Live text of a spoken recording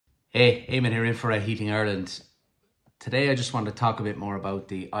Hey, Eamon here, Infrared Heating Ireland. Today I just want to talk a bit more about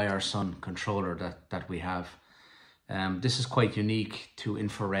the IR Sun controller that we have. This is quite unique to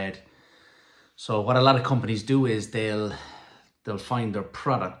infrared. So what a lot of companies do is they'll find their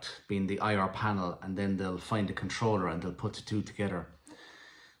product, being the IR panel, and then they'll find the controller and they'll put the two together.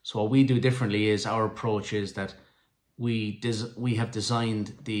 So what we do differently is our approach is that we have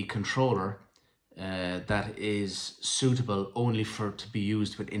designed the controller that is suitable only to be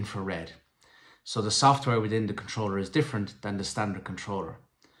used with infrared. So the software within the controller is different than the standard controller.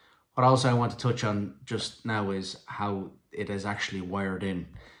 What also I want to touch on just now is how it is actually wired in,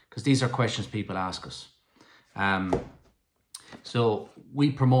 because these are questions people ask us. So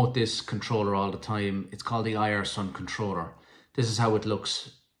we promote this controller all the time. It's called the IR Sun controller. This is how it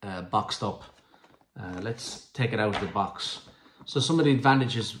looks boxed up. Let's take it out of the box. So some of the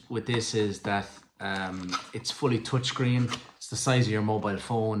advantages with this is that it's fully touchscreen. It's the size of your mobile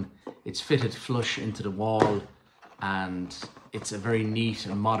phone. It's fitted flush into the wall, and it's a very neat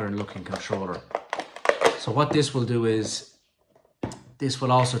and modern looking controller. So what this will do is, this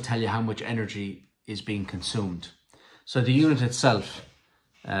will also tell you how much energy is being consumed. So the unit itself,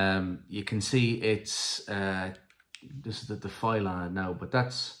 you can see it's, this is the file on it now, but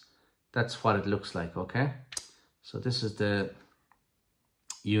that's what it looks like, okay? So this is the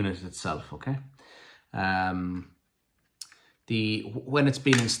unit itself, okay? When it's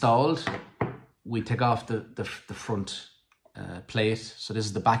been installed, we take off the front plate. So this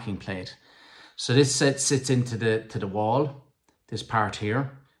is the backing plate. So this sits into the wall, this part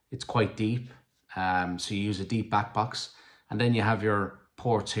here. It's quite deep, so you use a deep back box, and then you have your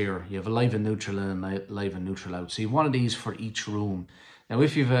ports here. You have a live and neutral in and live and neutral out. So you have one of these for each room. Now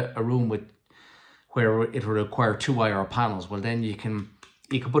if you have a room where it will require 2 IR panels, well then you can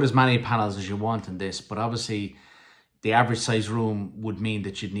put as many panels as you want in this, but obviously the average size room would mean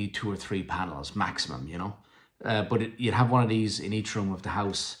that you'd need 2 or 3 panels maximum, you know. But you'd have one of these in each room of the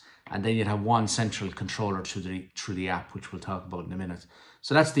house, and then you'd have one central controller through the app, which we'll talk about in a minute.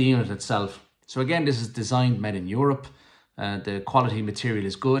 So that's the unit itself. So again, this is designed, made in Europe. The quality material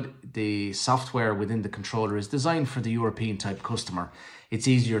is good. The software within the controller is designed for the European type customer. It's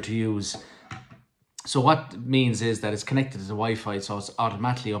easier to use. So what it means is that it's connected to the Wi-Fi, so it's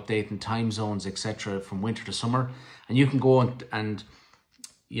automatically updating time zones, etc., from winter to summer. And you can go and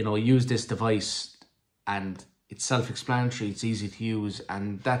you know, use this device, and it's self-explanatory, it's easy to use,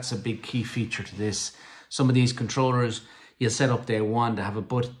 and that's a big key feature to this. Some of these controllers, you'll set up day one to have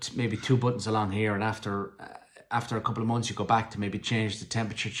maybe 2 buttons along here, and after a couple of months you go back to maybe change the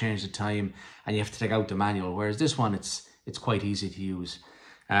temperature, change the time, and you have to take out the manual. Whereas this one, it's quite easy to use.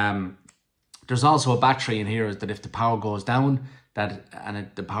 There's also a battery in here that if the power goes down,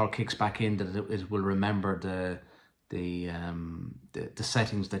 the power kicks back in, that it will remember the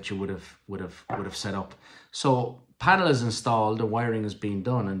settings that you would have set up. So panel is installed, the wiring is being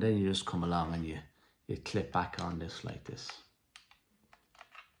done, and then you just come along and you clip back on this like this.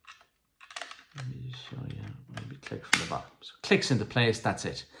 Let me just show you. Maybe click from the bottom. So it clicks into place. That's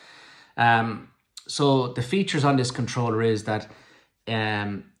it. So the features on this controller is that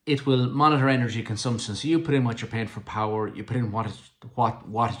it will monitor energy consumption. So you put in what you're paying for power, you put in what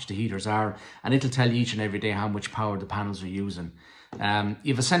wattage the heaters are, and it'll tell you each and every day how much power the panels are using. You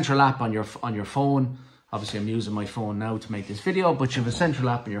have a central app on your phone. Obviously I'm using my phone now to make this video, but you have a central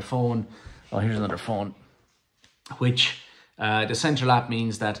app on your phone. Oh, here's another phone. Which the central app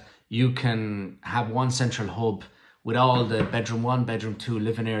means that you can have one central hub with all the bedroom 1, bedroom 2,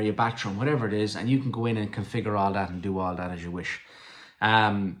 living area, bathroom, whatever it is, and you can go in and configure all that and do all that as you wish.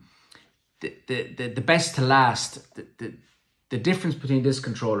 The best to last, the difference between this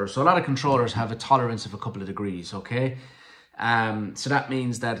controller, so a lot of controllers have a tolerance of a couple of degrees, okay? So that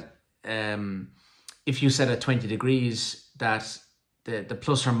means that if you set at 20 degrees, that the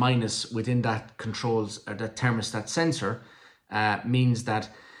plus or minus within that controls, or that thermostat sensor, means that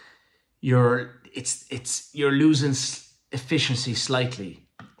you're losing efficiency slightly.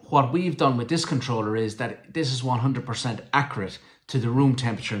 What we've done with this controller is that this is 100% accurate to the room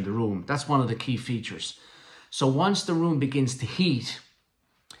temperature in the room. That's one of the key features. So once the room begins to heat,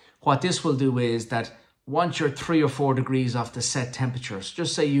 what this will do is that once you're 3 or 4 degrees off the set temperatures,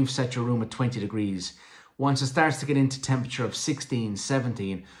 just say you've set your room at 20 degrees, once it starts to get into temperature of 16,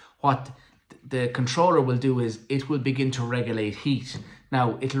 17, what the controller will do is it will begin to regulate heat.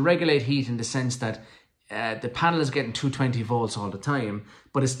 Now, it'll regulate heat in the sense that the panel is getting 220 volts all the time,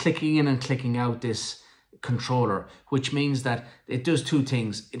 but it's clicking in and clicking out this controller, which means that it does 2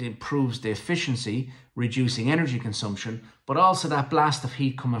 things. It improves the efficiency, reducing energy consumption, but also that blast of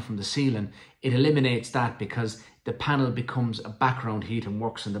heat coming from the ceiling, it eliminates that because the panel becomes a background heat and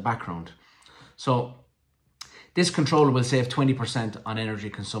works in the background. So this controller will save 20% on energy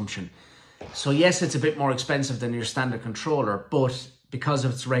consumption. So yes, it's a bit more expensive than your standard controller, but because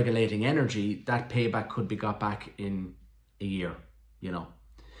of its regulating energy, that payback could be got back in a year, you know.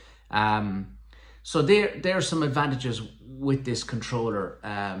 So there are some advantages with this controller,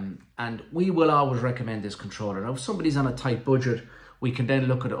 and we will always recommend this controller. Now, if somebody's on a tight budget, we can then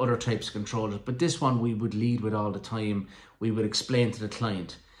look at other types of controllers, but this one we would lead with all the time. We would explain to the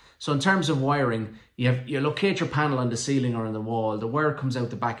client. So in terms of wiring, you locate your panel on the ceiling or on the wall. The wire comes out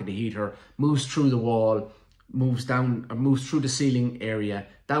the back of the heater, moves through the wall, moves down, or moves through the ceiling area,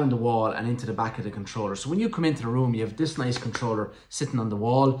 down the wall and into the back of the controller. So when you come into the room, you have this nice controller sitting on the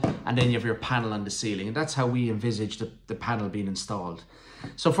wall, and then you have your panel on the ceiling. And that's how we envisage the panel being installed.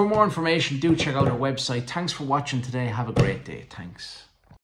 So for more information, do check out our website. Thanks for watching today. Have a great day. Thanks.